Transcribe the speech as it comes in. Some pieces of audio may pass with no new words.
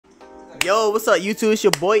Yo, what's up YouTube? It's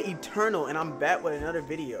your boy Eternal and I'm back with another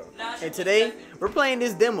video. And today we're playing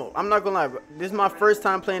this demo. I'm not gonna lie, bro. This is my first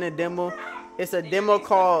time playing a demo. It's a demo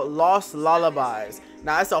called Lullabies.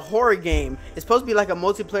 Now it's a horror game. It's supposed to be like a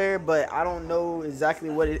multiplayer, but I don't know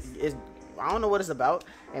exactly what it is. I don't know what it's about.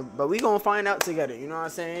 But we gonna find out together, you know what I'm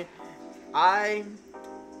saying? I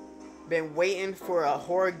been waiting for a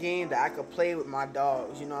horror game that I could play with my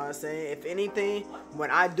dogs, you know what I'm saying? If anything,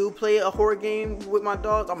 when I do play a horror game with my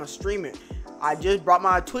dogs, I'm gonna stream it. I just brought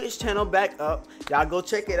my Twitch channel back up. Y'all go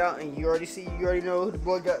check it out, and you already know the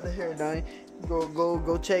boy got the hair done.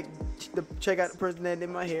 Go check out the person that did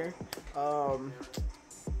my hair. I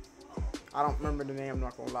don't remember the name, I'm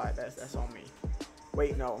not gonna lie, that's on me.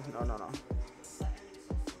 Wait, no.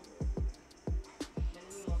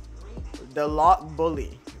 The Lock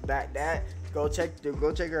Bully. That go check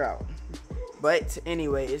her out. But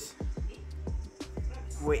anyways,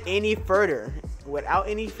 without any further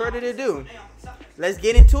ado, let's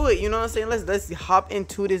get into it. You know what I'm saying? Let's hop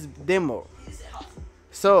into this demo.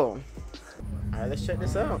 So, alright, let's check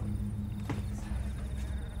this out.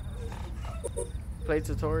 Play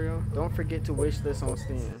tutorial. Don't forget to wish this on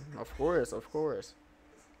Steam. Of course.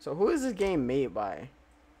 So who is this game made by?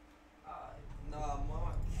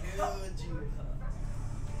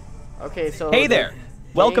 Okay, so hey there,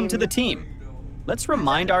 welcome to the team. Let's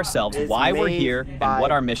remind ourselves why we're here and what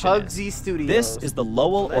our mission is. Studios. This is the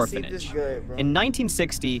Lowell Orphanage. In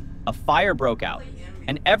 1960, a fire broke out,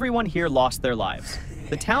 and everyone here lost their lives.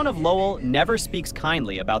 The town of Lowell never speaks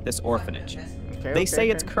kindly about this orphanage. They say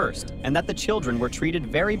it's cursed, and that the children were treated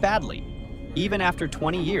very badly. Even after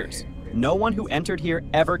 20 years, no one who entered here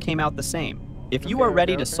ever came out the same. If you are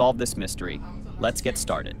ready to solve this mystery, let's get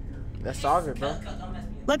started. Let's solve it, bro.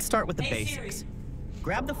 Let's start with the basics.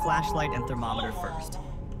 Grab the flashlight and thermometer first.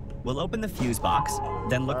 We'll open the fuse box,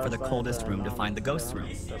 then look for the coldest room to find the ghost room.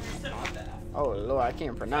 Oh Lord, I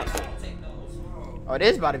can't pronounce it. Oh,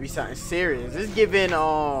 this is about to be something serious. This is giving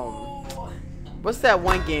what's that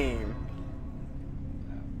one game?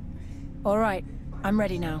 Alright, I'm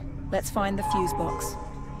ready now. Let's find the fuse box.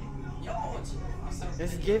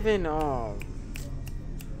 It's giving bro,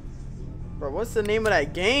 what's the name of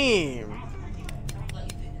that game?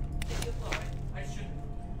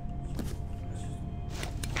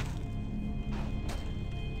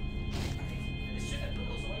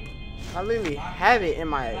 I literally have it in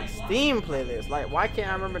my Steam playlist. Like, why can't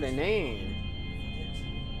I remember the name?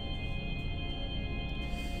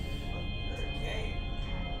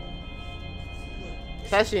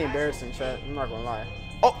 It's actually embarrassing, chat. I'm not gonna lie.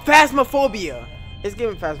 Oh, Phasmophobia! It's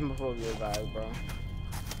giving Phasmophobia vibes, bro.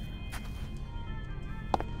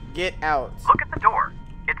 Get out. Look at the door.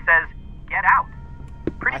 It says, get out.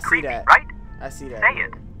 Pretty creepy, right? I see that. Say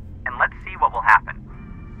it, and let's see what will happen.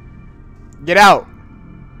 Get out.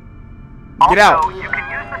 Get out. Also, you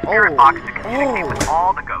can use the spirit box to communicate with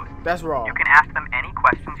all the ghosts. That's wrong. You can ask them any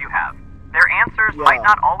questions you have. Their answers might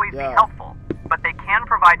not always be helpful, but they can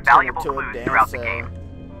provide valuable clues throughout the game.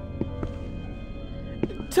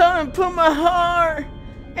 Time to put my heart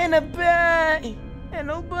in a bag and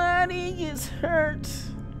nobody gets hurt.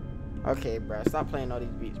 Okay, bro, stop playing all these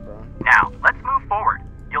beats, bro. Now, let's move forward.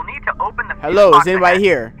 You'll need to open the fuse Hello, box is anybody ahead.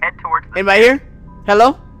 here? Head towards the anybody here?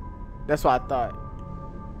 Hello? That's what I thought.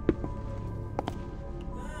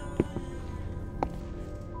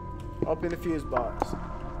 Open the fuse box.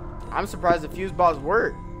 I'm surprised the fuse box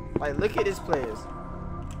worked. Like, look at this place.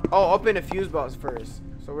 Oh, open the fuse box first.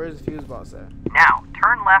 So where's the fuse box at? Now,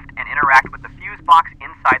 turn left and interact with the fuse box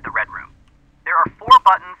inside the red room. There are 4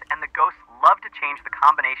 buttons, and the ghosts love to change the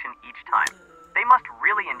combination each time. They must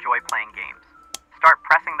really enjoy playing games. Start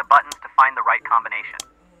pressing the buttons to find the right combination.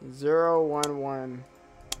 0, 1, 1.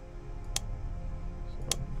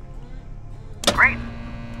 Great.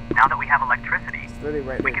 Now that we have electricity, Really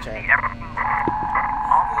right we there, can see chat. everything.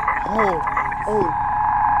 Oh.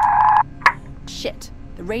 Shit,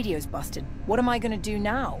 the radio's busted. What am I gonna do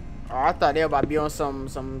now? Oh, I thought they were about to be on some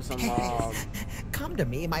Come to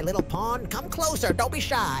me, my little pawn. Come closer. Don't be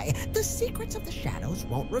shy. The secrets of the shadows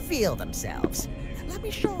won't reveal themselves. Let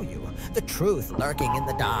me show you the truth lurking in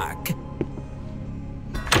the dark.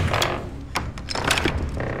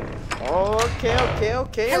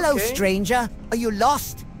 Okay. Hello, stranger. Are you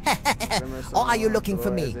lost? Or are you looking for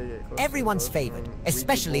me? Everyone's favorite,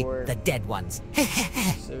 especially the dead ones.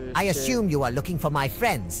 I assume you are looking for my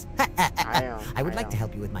friends. I would like to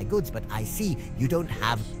help you with my goods, but I see you don't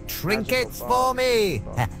have trinkets for me.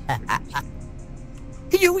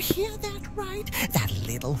 You hear that, right? That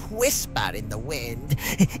little whisper in the wind.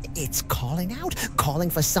 It's calling out, calling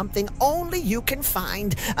for something only you can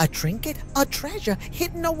find. A trinket, a treasure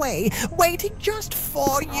hidden away, waiting just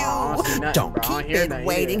for you. Don't keep me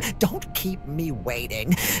waiting. Don't keep me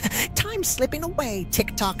waiting. Time's slipping away.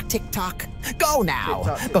 Tick-tock, tick-tock. Go now,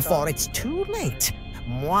 tick-tock. Before it's too late.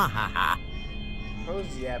 Mwahaha.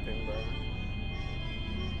 Who's yapping, bro?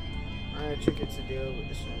 I had trinkets to deal with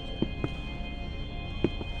this one.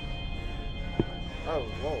 Oh,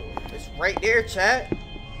 whoa. It's right there, chat.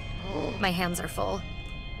 My hands are full.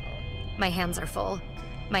 My hands are full.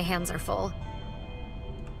 My hands are full.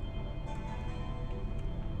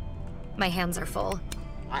 My hands are full.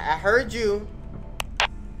 I heard you.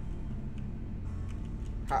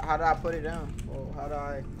 How do I put it down? Well, how do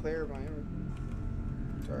I clear my image?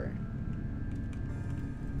 Sorry.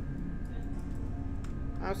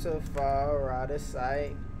 I'm so far out of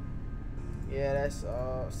sight. Yeah, that's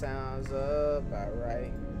all. Sounds about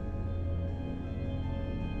right.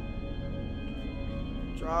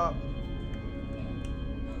 Drop.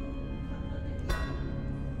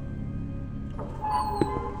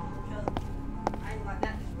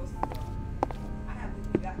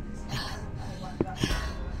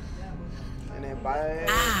 And then buy.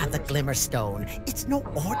 Ah, the Glimmerstone. It's no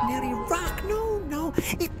ordinary rock. No, no.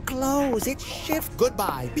 It glows. It shifts.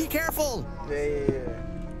 Goodbye. Be careful. Yeah.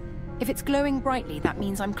 If it's glowing brightly, that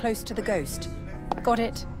means I'm close to the ghost. Got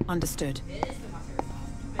it? Understood.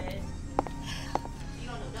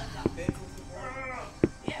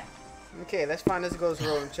 Okay, let's find this ghost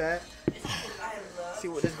room, chat. See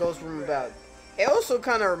what this ghost room about. It also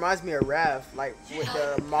kind of reminds me of Raph, like with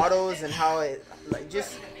the models and how it, like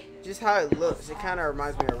just how it looks. It kind of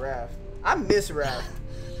reminds me of Raph. I miss Raph.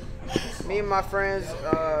 Me and my friends,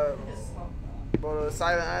 go to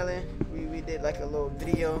Silent Island. We did like a little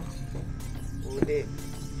video. We did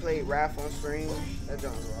play Raph on screen. That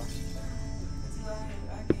joint was raw.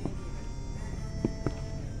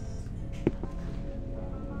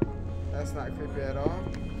 That's not creepy at all.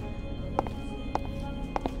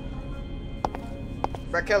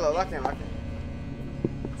 Raquel, lock in.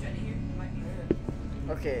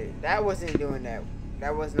 Okay, that wasn't doing that.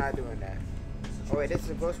 That was not doing that. Oh wait, this is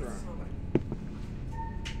a ghost room.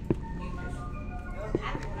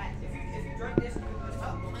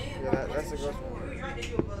 Yeah, that's a ghost room.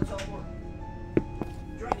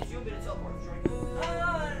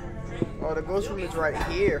 Oh, the ghost room is right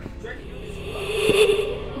here. You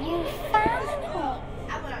found me.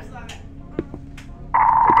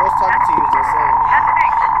 The ghost talking to you, just saying.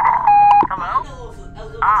 Testing. Hello?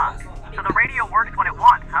 So the radio works when it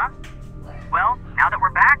wants, huh? Well, now that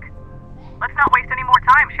we're back, let's not waste any more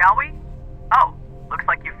time, shall we? Oh, looks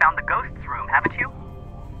like you found the ghost's room, haven't you?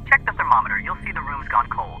 Check the thermometer, you'll see the room's gone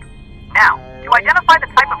cold. Now, to identify the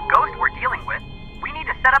type of ghost we're dealing with, we need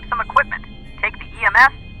to set up some equipment. Take the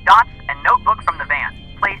EMF, dots, and notebook from the van.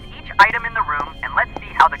 Place each item in the room, and let's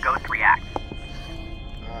see how the ghost reacts.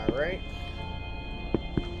 Alright.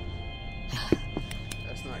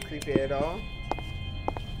 That's not creepy at all.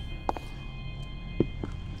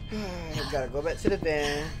 Gotta go back to the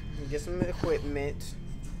van and get some equipment.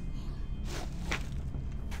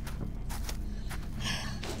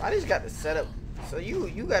 I just got the setup. So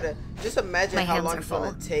you gotta just imagine how long it's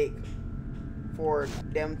gonna take for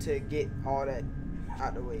them to get all that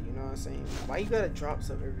out the way. You know what I'm saying? Why you gotta drop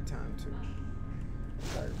stuff every time too?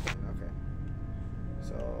 Okay.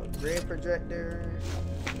 So grid projector.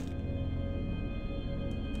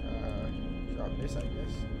 Drop this, I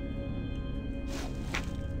guess.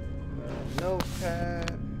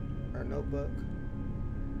 Notepad or notebook.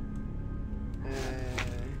 And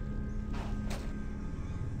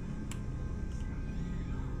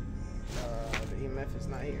the EMF is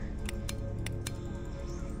not here.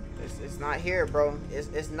 It's not here, bro.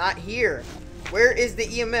 It's not here. Where is the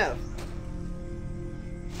EMF?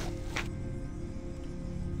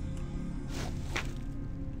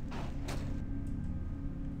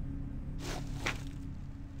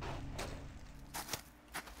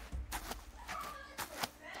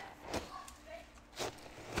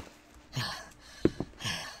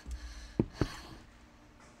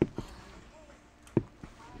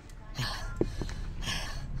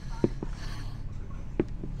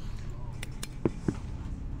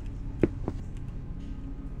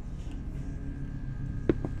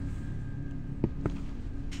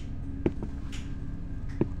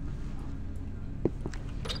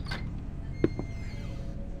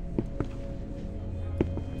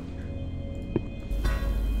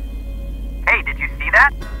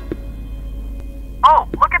 Oh,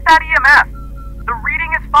 look at that EMF! The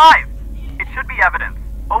reading is 5! It should be evidence.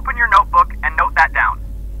 Open your notebook and note that down.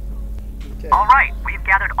 Alright, we've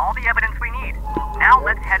gathered all the evidence we need. Now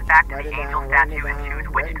let's head back to the angel statue and choose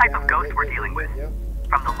which type of ghost we're dealing with.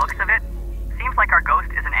 From the looks of it, seems like our ghost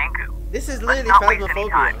is an Anku. This is Let's literally not waste any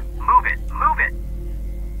phasmophobia. time. Move it, move it.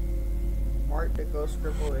 Mark the ghost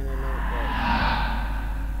scribble in a notebook.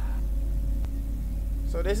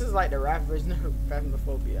 So this is like the rap version of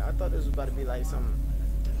phasmophobia. I thought this was about to be like some.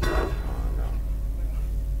 Oh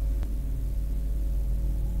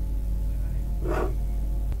no.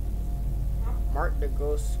 Mark the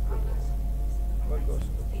ghost scribble. What ghost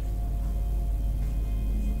scribble?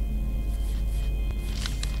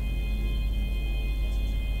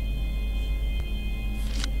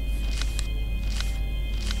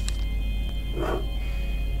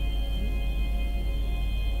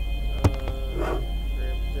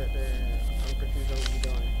 I'm confused on what you're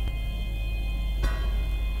doing.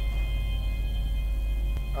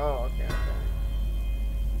 Oh, okay.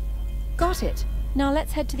 Got it. Now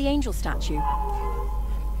let's head to the angel statue.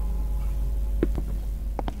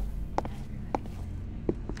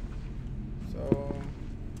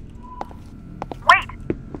 Wait!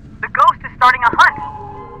 The ghost is starting a hunt!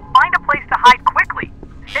 Find a place to hide quickly.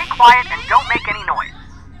 Stay quiet and don't make any noise.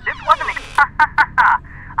 This wasn't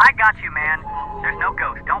I got you, man. There's no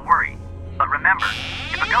ghost, don't worry. But remember,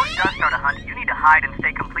 if a ghost does start a hunt, you need to hide and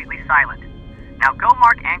stay completely silent. Now go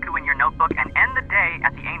mark Anku in your notebook and end the day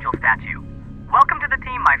at the angel statue. Welcome to the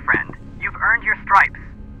team, my friend. You've earned your stripes.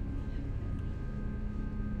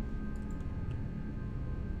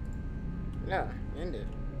 Yeah, end it.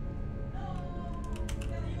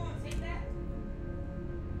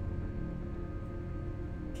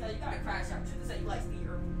 You gotta crash out. Just say you like Steve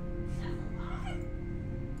Irwin.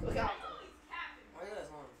 Look out. Oh, yeah, that's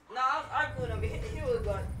long. Nah, I put him. He was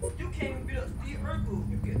going. You can't even beat up Steve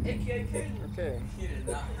Irwin. AKA King. Okay. He did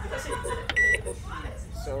not.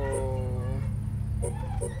 So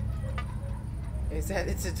is that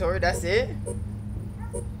the tutorial? That's it?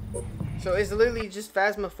 So it's literally just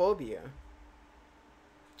phasmophobia.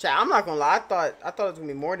 Chat, I'm not gonna lie, I thought it was gonna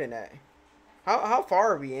be more than that. How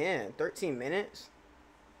far are we in? 13 minutes?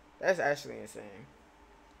 That's actually insane.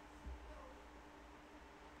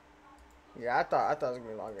 Yeah, I thought it was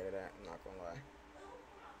gonna be longer than that, I'm not gonna lie.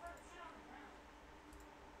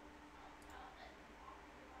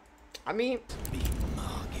 I mean,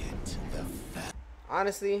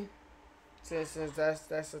 honestly, since that's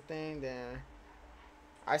the thing, then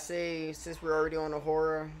I say since we're already on a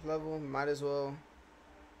horror level, might as well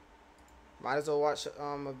watch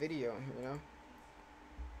a video, you know.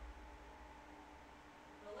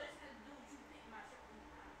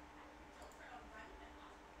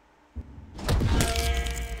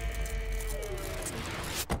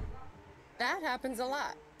 That happens a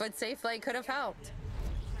lot, but Safe Flight could have helped.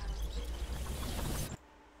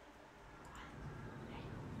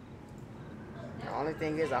 The only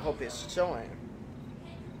thing is, I hope it's showing.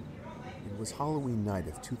 It was Halloween night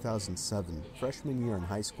of 2007, freshman year in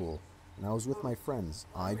high school, and I was with my friends,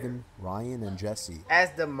 Ivan, Ryan, and Jesse.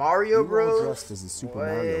 As the Mario Bros? We were all dressed as the Super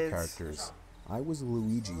Mario characters. I was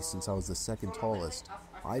Luigi since I was the second tallest.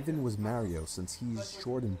 Ivan was Mario since he's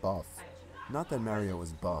short and buff. Not that Mario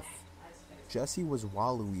was buff. Jesse was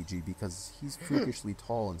Waluigi because he's freakishly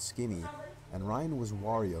tall and skinny, and Ryan was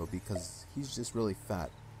Wario because he's just really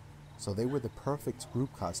fat. So they were the perfect group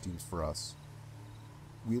costumes for us.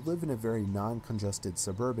 We live in a very non-congested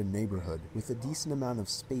suburban neighborhood with a decent amount of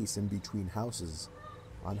space in between houses.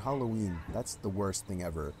 On Halloween, that's the worst thing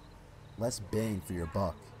ever. Less bang for your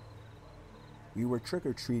buck. We were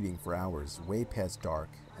trick-or-treating for hours, way past dark,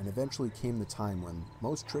 and eventually came the time when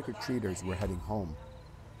most trick-or-treaters were heading home.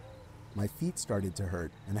 My feet started to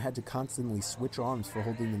hurt, and I had to constantly switch arms for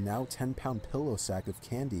holding the now 10-pound pillow sack of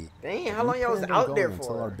candy. Dang, how long y'all was out there for?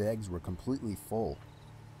 Until our bags were completely full.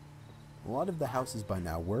 A lot of the houses by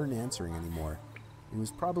now weren't answering anymore. It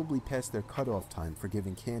was probably past their cutoff time for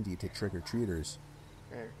giving candy to trick-or-treaters.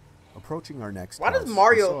 Approaching our next house, why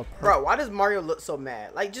does Mario look so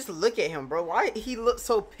mad? Like, just look at him, bro. Why he looks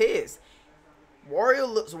so pissed? Wario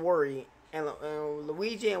looks worried, and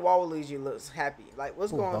Luigi and Waluigi looks happy. Like,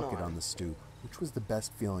 what's going on? Bucket on the stoop, which was the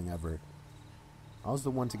best feeling ever. I was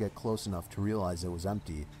the one to get close enough to realize it was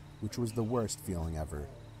empty, which was the worst feeling ever.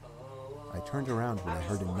 I turned around when I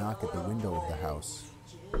heard a knock at the window of the house.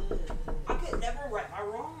 I could never right my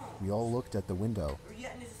wrong. We all looked at the window.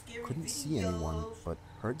 Couldn't see anyone, but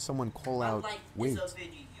heard someone call out, "Wait."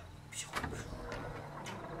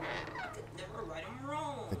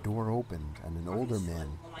 The door opened, and an older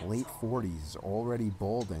man, late 40s, already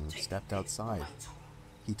balding, stepped outside.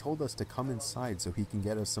 He told us to come inside so he can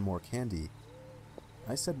get us some more candy.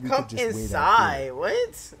 I said we could just wait out here.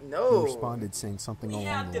 What? No. He responded saying something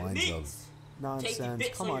along the lines of, Nonsense.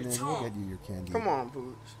 Come on in, we'll get you your candy. Come on,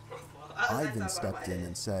 Pooch. Ivan stepped in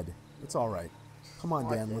and said, "It's alright. Come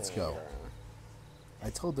on, Dan, let's go." I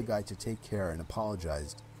told the guy to take care and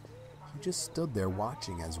apologized. He just stood there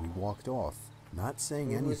watching as we walked off, not saying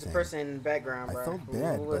anything. Who's the person in the background, bro? I felt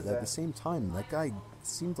bad, but at the same time, that guy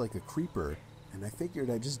seemed like a creeper, and I figured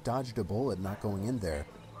I just dodged a bullet not going in there.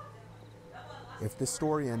 If the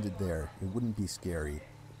story ended there, it wouldn't be scary.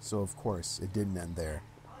 So of course, it didn't end there.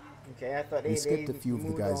 Okay, I thought we skipped a few of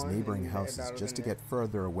the guy's neighboring houses just to get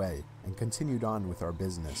further away and continued on with our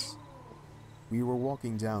business. We were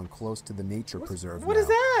walking down close to the nature preserve now, is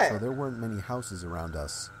that? so there weren't many houses around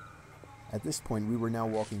us. At this point, we were now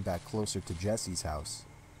walking back closer to Jesse's house.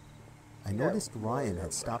 I noticed Ryan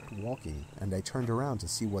had stopped walking, and I turned around to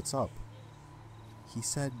see what's up. He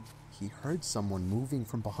said he heard someone moving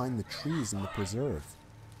from behind the trees in the preserve.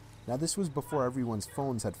 Now this was before everyone's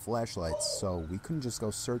phones had flashlights, so we couldn't just go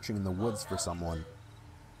searching in the woods for someone.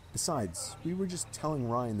 Besides, we were just telling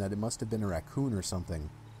Ryan that it must have been a raccoon or something.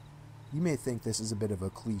 You may think this is a bit of a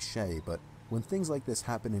cliche, but when things like this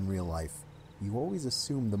happen in real life, you always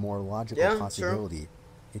assume the more logical possibility. True.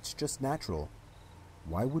 It's just natural.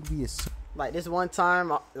 Why would we assume? Like this one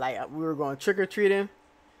time, like we were going trick-or-treating,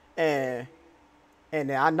 and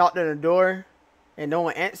then I knocked on the door, and no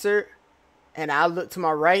one answered, and I looked to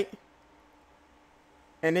my right,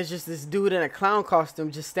 and it's just this dude in a clown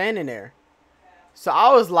costume just standing there. So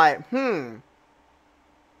I was like,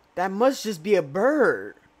 that must just be a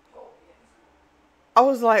bird. I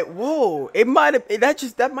was like, whoa, it might have,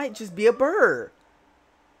 that might just be a bird.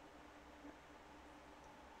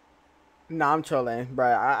 Nah, I'm trolling, bro.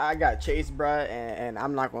 I got chased, bro, and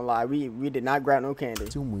I'm not gonna lie, we did not grab no candy.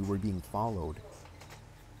 Assume we were being followed.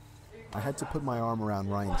 I had to put my arm around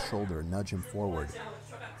Ryan's shoulder and nudge him forward.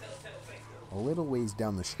 A little ways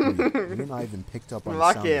down the street, me and Ivan picked up on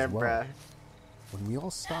the sound as well. Bruh. When we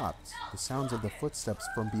all stopped, the sounds of the footsteps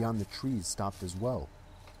from beyond the trees stopped as well.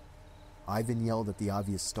 Ivan yelled at the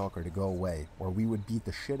obvious stalker to go away, or we would beat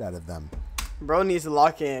the shit out of them. Bro needs to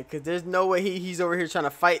lock in, because there's no way he's over here trying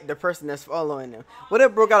to fight the person that's following him. What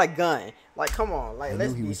if bro got a gun? Like, come on. Like,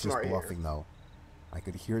 let's be smart here. I knew he was just bluffing, though. I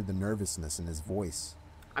could hear the nervousness in his voice.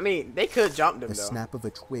 I mean, they could jump him, though. The snap of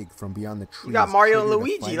a twig from beyond the trees. You got Mario and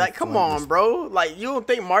Luigi. Like, come on, bro. Like, you don't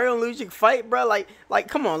think Mario and Luigi can fight, bro? Like,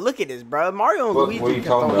 come on, look at this, bro. Mario and Luigi. What are you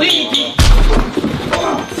talking about?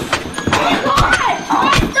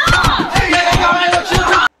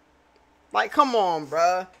 Like, come on,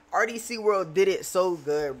 bro. RDC World did it so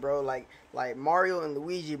good, bro. Like Mario and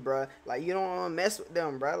Luigi, bro. Like, you don't want to mess with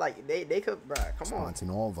them, bro. Like, they could, bro. Come on. And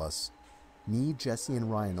all of us. Me, Jesse, and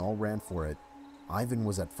Ryan all ran for it. Ivan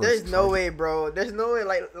was at first. There's no way, bro. There's no way.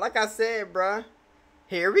 Like I said, bro.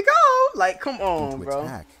 Here we go. Like, come on, bro.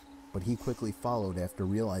 Attack, but he quickly followed after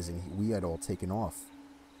realizing we had all taken off.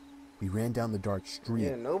 We ran down the dark street.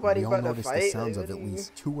 Yeah, nobody we all noticed the sounds of at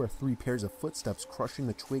least 2 or 3 pairs of footsteps crushing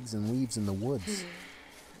the twigs and leaves in the woods.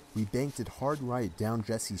 We banked it hard right down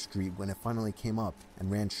Jesse Street when it finally came up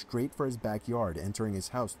and ran straight for his backyard, entering his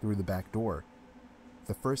house through the back door.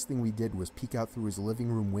 The first thing we did was peek out through his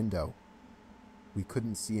living room window. We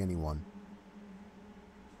couldn't see anyone.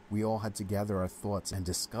 We all had to gather our thoughts and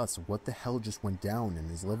discuss what the hell just went down in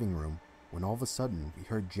his living room, when all of a sudden we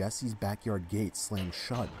heard Jesse's backyard gate slam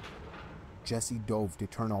shut. Jesse dove to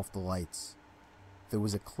turn off the lights. There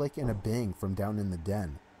was a click and a bang from down in the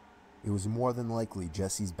den. It was more than likely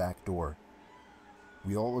Jesse's back door.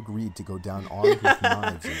 We all agreed to go down armed with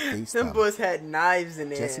knives and face them. Them boys had knives in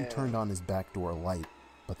there. Jesse turned on his back door light,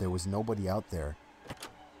 but there was nobody out there.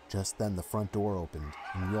 Just then the front door opened,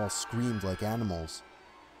 and we all screamed like animals.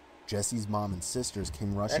 Jesse's mom and sisters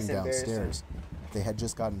came rushing downstairs. They had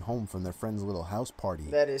just gotten home from their friend's little house party.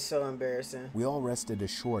 That is so embarrassing. We all rested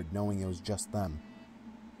assured knowing it was just them.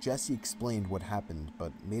 Jesse explained what happened,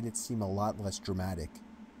 but made it seem a lot less dramatic.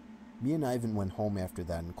 Me and Ivan went home after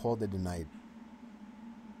that and called it a night.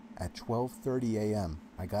 At 12:30 a.m.,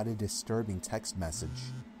 I got a disturbing text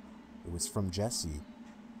message. It was from Jesse.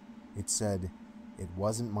 It said, "It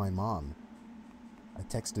wasn't my mom." I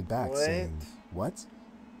texted back saying, "What?"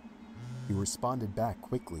 He responded back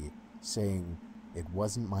quickly, saying, "It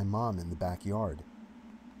wasn't my mom in the backyard."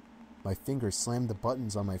 My fingers slammed the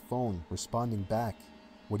buttons on my phone, responding back,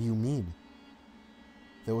 "What do you mean?"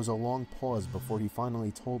 There was a long pause before he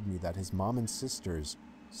finally told me that his mom and sisters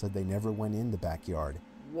said they never went in the backyard.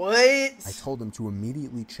 What? I told him to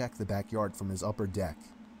immediately check the backyard from his upper deck.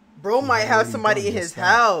 Bro might have somebody in his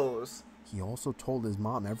house. He also told his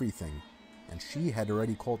mom everything, and she had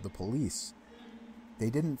already called the police.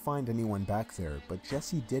 They didn't find anyone back there, but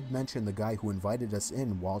Jesse did mention the guy who invited us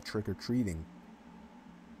in while trick-or-treating.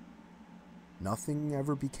 Nothing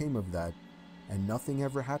ever became of that, and nothing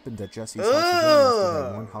ever happened at Jesse's house again after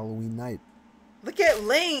that one Halloween night. Look at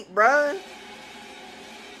Link, bruh.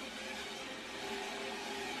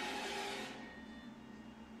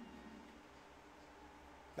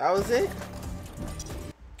 That was it?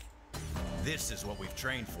 This is what we've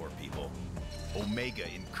trained for, people. Omega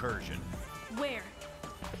incursion. Where?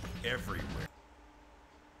 Everywhere.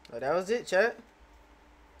 So that was it, chat.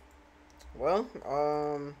 Well,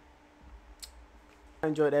 I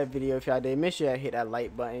enjoyed that video. If y'all did, make sure y'all hit that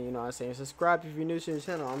like button, you know what I'm saying? Subscribe if you're new to the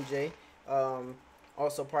channel. I'm Jay.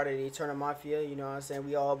 Also part of the Eternal Mafia, you know what I'm saying?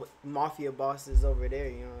 We all Mafia bosses over there,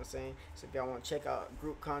 you know what I'm saying? So if y'all want to check out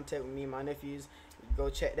group content with me and my nephews, go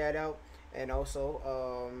check that out. And also,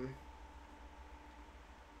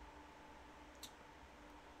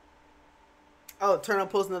 oh, turn on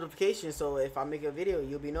post notifications so if I make a video,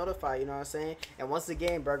 you'll be notified, you know what I'm saying? And once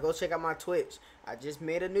again, bro, go check out my Twitch. I just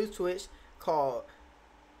made a new Twitch called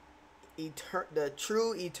the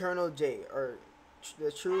True Eternal J, or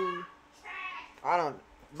the True, I don't,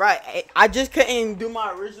 right, I just couldn't do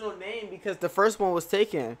my original name because the first one was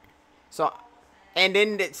taken. So, and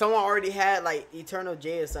then someone already had like Eternal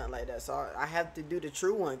J or something like that. So I have to do the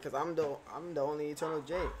true one because I'm the only Eternal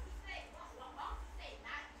J.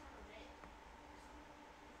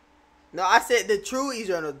 No, I said the true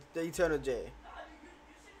Eternal J.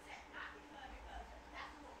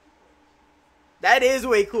 That is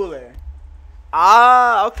way cooler.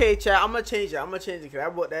 Ah, okay, chat. I'm gonna change it.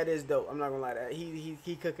 Because that is dope. I'm not gonna lie to that.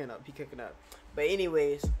 He cooking up. But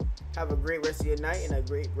anyways, have a great rest of your night and a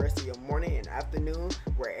great rest of your morning and afternoon,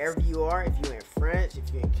 wherever you are. If you're in France,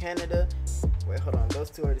 if you're in Canada. Wait, hold on. Those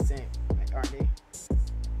two are the same, aren't they?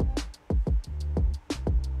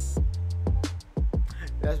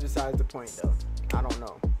 That's besides the point, though. I don't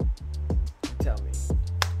know. You tell me.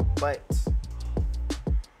 But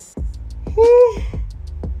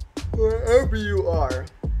wherever you are,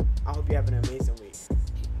 I hope you have an amazing week.